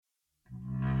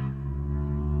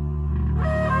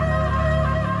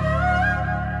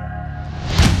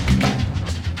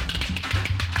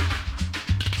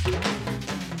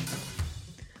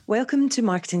Welcome to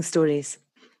Marketing Stories.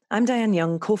 I'm Diane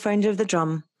Young, co-founder of The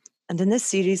Drum, and in this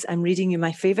series I'm reading you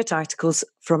my favourite articles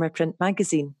from our print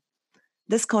magazine.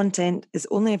 This content is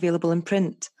only available in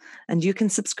print, and you can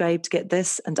subscribe to get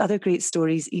this and other great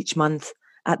stories each month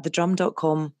at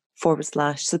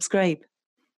thedrum.com/subscribe.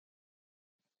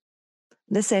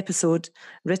 This episode,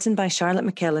 written by Charlotte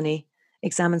McEleny,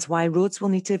 examines why roads will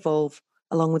need to evolve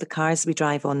along with the cars we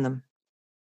drive on them.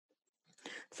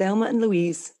 Thelma and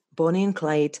Louise, Bonnie and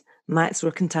Clyde, Max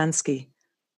Rokitansky.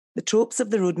 The tropes of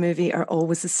the road movie are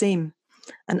always the same: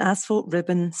 an asphalt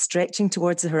ribbon stretching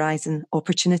towards the horizon,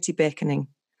 opportunity beckoning.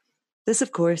 This,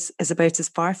 of course, is about as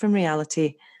far from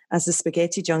reality as the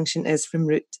Spaghetti Junction is from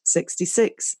Route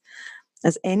 66.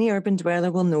 As any urban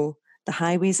dweller will know, the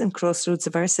highways and crossroads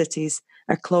of our cities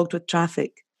are clogged with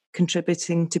traffic,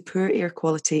 contributing to poor air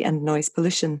quality and noise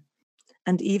pollution.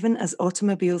 And even as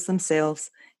automobiles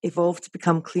themselves evolve to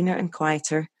become cleaner and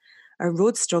quieter, our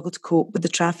roads struggle to cope with the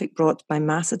traffic brought by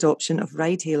mass adoption of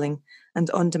ride-hailing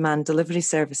and on-demand delivery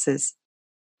services.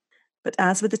 But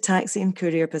as with the taxi and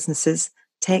courier businesses,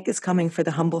 tech is coming for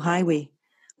the humble highway,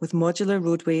 with modular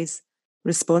roadways,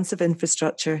 responsive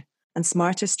infrastructure, and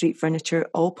smarter street furniture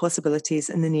all possibilities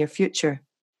in the near future.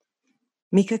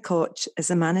 Mika Koch is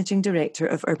the managing director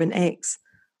of UrbanX,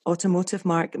 Automotive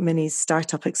Mark Mini's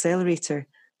startup accelerator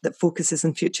that focuses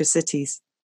on future cities.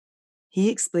 He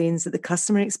explains that the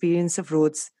customer experience of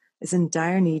roads is in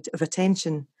dire need of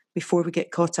attention before we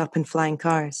get caught up in flying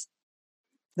cars.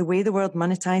 The way the world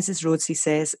monetizes roads, he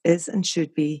says, is and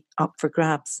should be up for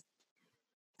grabs.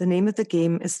 The name of the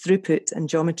game is throughput and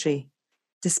geometry.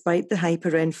 Despite the hype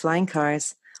around flying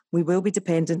cars, we will be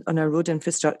dependent on our road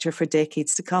infrastructure for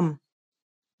decades to come.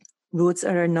 Roads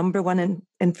are our number one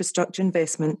infrastructure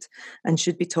investment and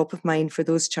should be top of mind for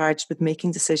those charged with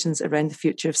making decisions around the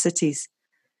future of cities.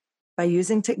 By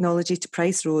using technology to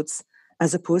price roads,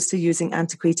 as opposed to using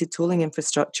antiquated tolling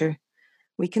infrastructure,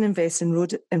 we can invest in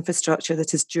road infrastructure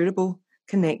that is durable,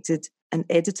 connected, and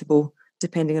editable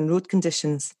depending on road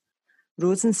conditions.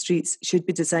 Roads and streets should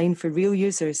be designed for real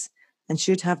users and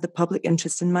should have the public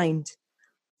interest in mind.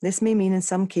 This may mean in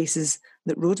some cases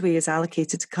that roadway is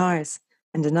allocated to cars,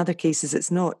 and in other cases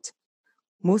it's not.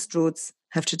 Most roads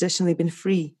have traditionally been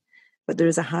free, but there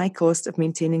is a high cost of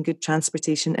maintaining good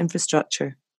transportation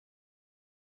infrastructure.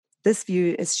 This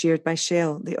view is shared by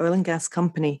Shell, the oil and gas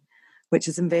company, which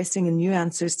is investing in new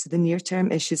answers to the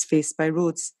near-term issues faced by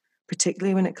roads,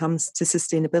 particularly when it comes to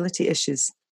sustainability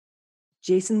issues.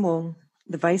 Jason Wong,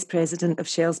 the vice president of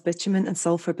Shell's bitumen and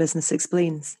sulfur business,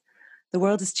 explains, "The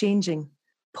world is changing.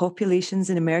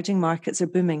 Populations in emerging markets are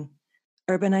booming.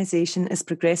 Urbanization is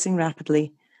progressing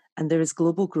rapidly, and there is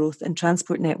global growth in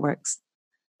transport networks.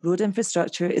 Road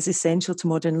infrastructure is essential to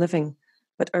modern living,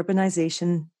 but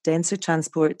urbanization, denser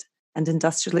transport, and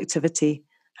industrial activity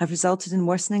have resulted in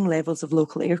worsening levels of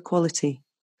local air quality.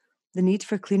 The need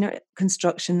for cleaner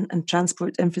construction and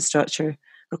transport infrastructure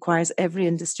requires every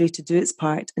industry to do its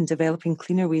part in developing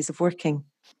cleaner ways of working.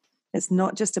 It's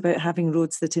not just about having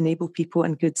roads that enable people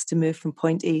and goods to move from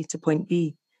point A to point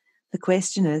B. The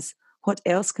question is, what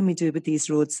else can we do with these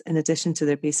roads in addition to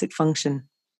their basic function?"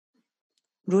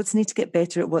 Roads need to get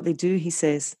better at what they do, he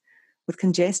says. With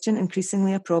congestion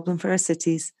increasingly a problem for our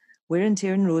cities, wear and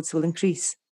tear on roads will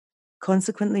increase.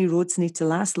 Consequently, roads need to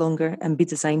last longer and be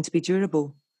designed to be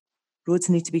durable. Roads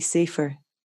need to be safer.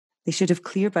 They should have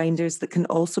clear binders that can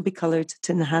also be coloured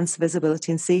to enhance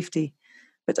visibility and safety,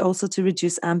 but also to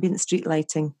reduce ambient street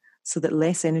lighting so that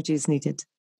less energy is needed.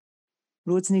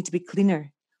 Roads need to be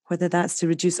cleaner, whether that's to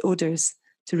reduce odours,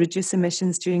 to reduce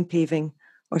emissions during paving,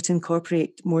 or to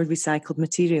incorporate more recycled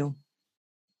material.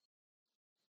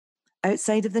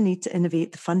 Outside of the need to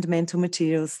innovate the fundamental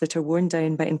materials that are worn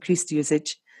down by increased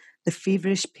usage, the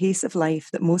feverish pace of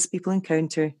life that most people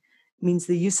encounter means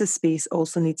the use of space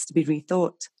also needs to be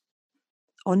rethought.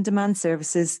 On-demand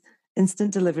services,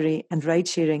 instant delivery, and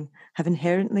ride-sharing have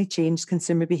inherently changed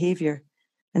consumer behaviour,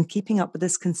 and keeping up with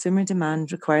this consumer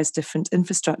demand requires different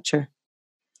infrastructure.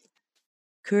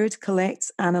 Curd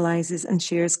collects, analyses, and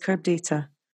shares curb data.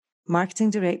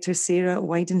 Marketing Director Sarah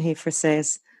Weidenhafer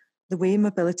says, "The way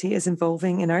mobility is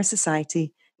evolving in our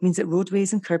society means that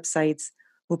roadways and curbsides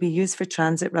will be used for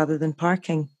transit rather than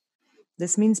parking.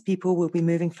 This means people will be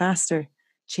moving faster,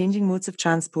 changing modes of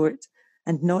transport,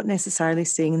 and not necessarily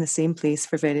staying in the same place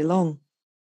for very long.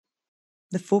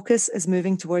 The focus is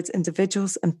moving towards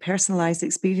individuals and personalised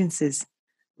experiences.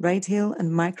 Ride-hail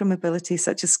and micromobility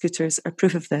such as scooters are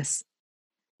proof of this.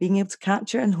 Being able to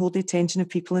capture and hold the attention of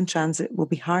people in transit will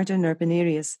be harder in urban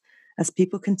areas as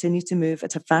people continue to move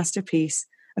at a faster pace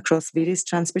across various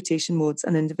transportation modes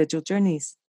and individual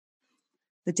journeys.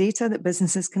 The data that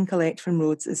businesses can collect from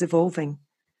roads is evolving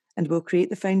and will create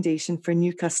the foundation for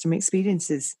new customer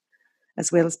experiences,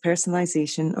 as well as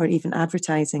personalisation or even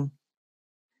advertising.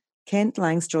 Kent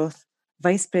Langstroth,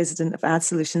 Vice President of Ad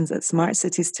Solutions at Smart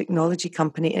Cities technology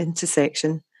company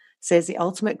Intersection, says the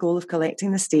ultimate goal of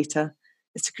collecting this data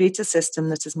is to create a system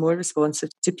that is more responsive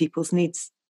to people's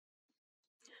needs.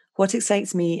 What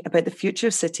excites me about the future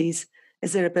of cities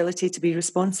is their ability to be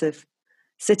responsive.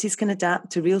 Cities can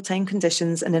adapt to real-time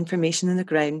conditions and information on the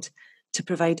ground to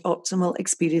provide optimal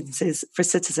experiences for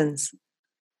citizens.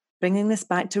 Bringing this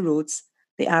back to roads,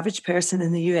 the average person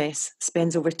in the US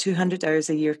spends over 200 hours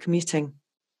a year commuting.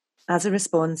 As a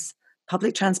response,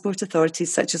 public transport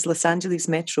authorities such as Los Angeles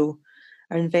Metro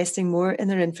are investing more in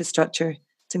their infrastructure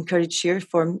to encourage shared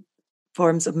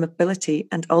forms of mobility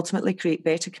and ultimately create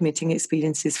better commuting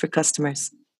experiences for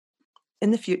customers.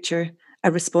 In the future,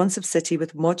 a responsive city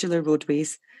with modular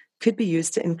roadways could be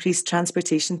used to increase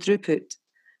transportation throughput,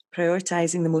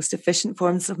 prioritising the most efficient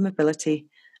forms of mobility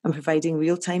and providing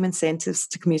real-time incentives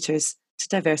to commuters to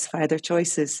diversify their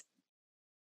choices.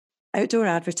 Outdoor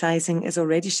advertising is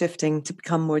already shifting to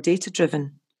become more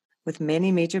data-driven, with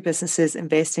many major businesses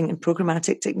investing in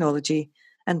programmatic technology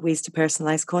and ways to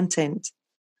personalise content.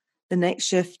 The next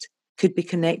shift could be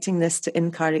connecting this to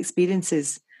in-car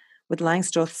experiences, with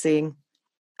Langstroth saying,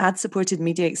 ad-supported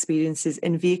media experiences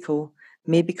in vehicle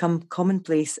may become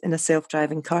commonplace in a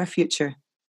self-driving car future.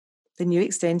 The new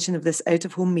extension of this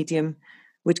out-of-home medium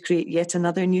would create yet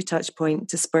another new touchpoint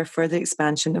to spur further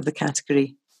expansion of the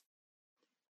category.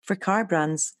 For car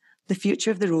brands, the future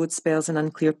of the road spells an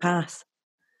unclear path.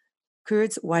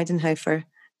 Koertz Weidenhofer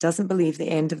doesn't believe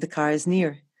the end of the car is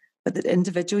near, but that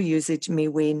individual usage may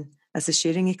wane as the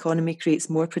sharing economy creates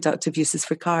more productive uses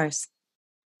for cars.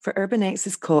 For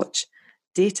UrbanX's Koch,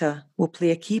 data will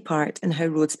play a key part in how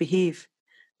roads behave,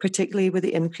 particularly with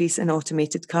the increase in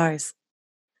automated cars.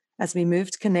 As we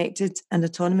move to connected and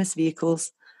autonomous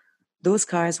vehicles, those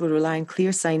cars will rely on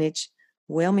clear signage,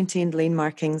 well-maintained lane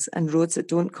markings, and roads that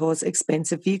don't cause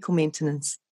expensive vehicle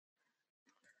maintenance.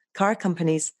 Car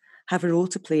companies have a role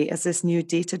to play as this new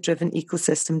data-driven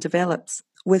ecosystem develops.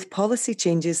 With policy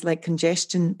changes like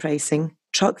congestion pricing,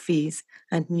 truck fees,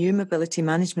 and new mobility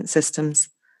management systems,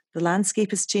 the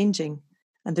landscape is changing,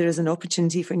 and there is an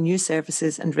opportunity for new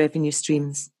services and revenue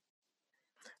streams.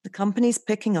 The companies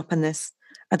picking up on this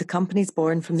are the companies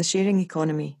born from the sharing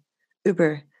economy.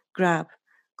 Uber, Grab,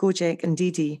 Gojek, and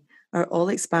Didi are all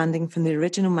expanding from the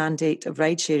original mandate of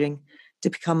ride-sharing to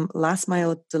become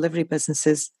last-mile delivery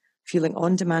businesses, fueling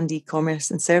on-demand e-commerce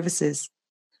and services,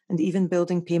 and even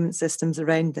building payment systems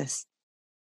around this.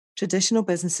 Traditional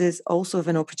businesses also have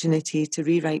an opportunity to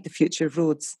rewrite the future of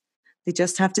roads. They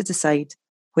just have to decide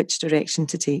which direction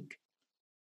to take.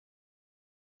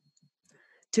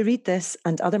 To read this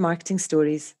and other marketing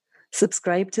stories,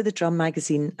 subscribe to The Drum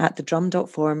magazine at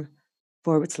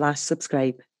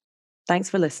thedrum.form/subscribe. Thanks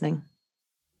for listening.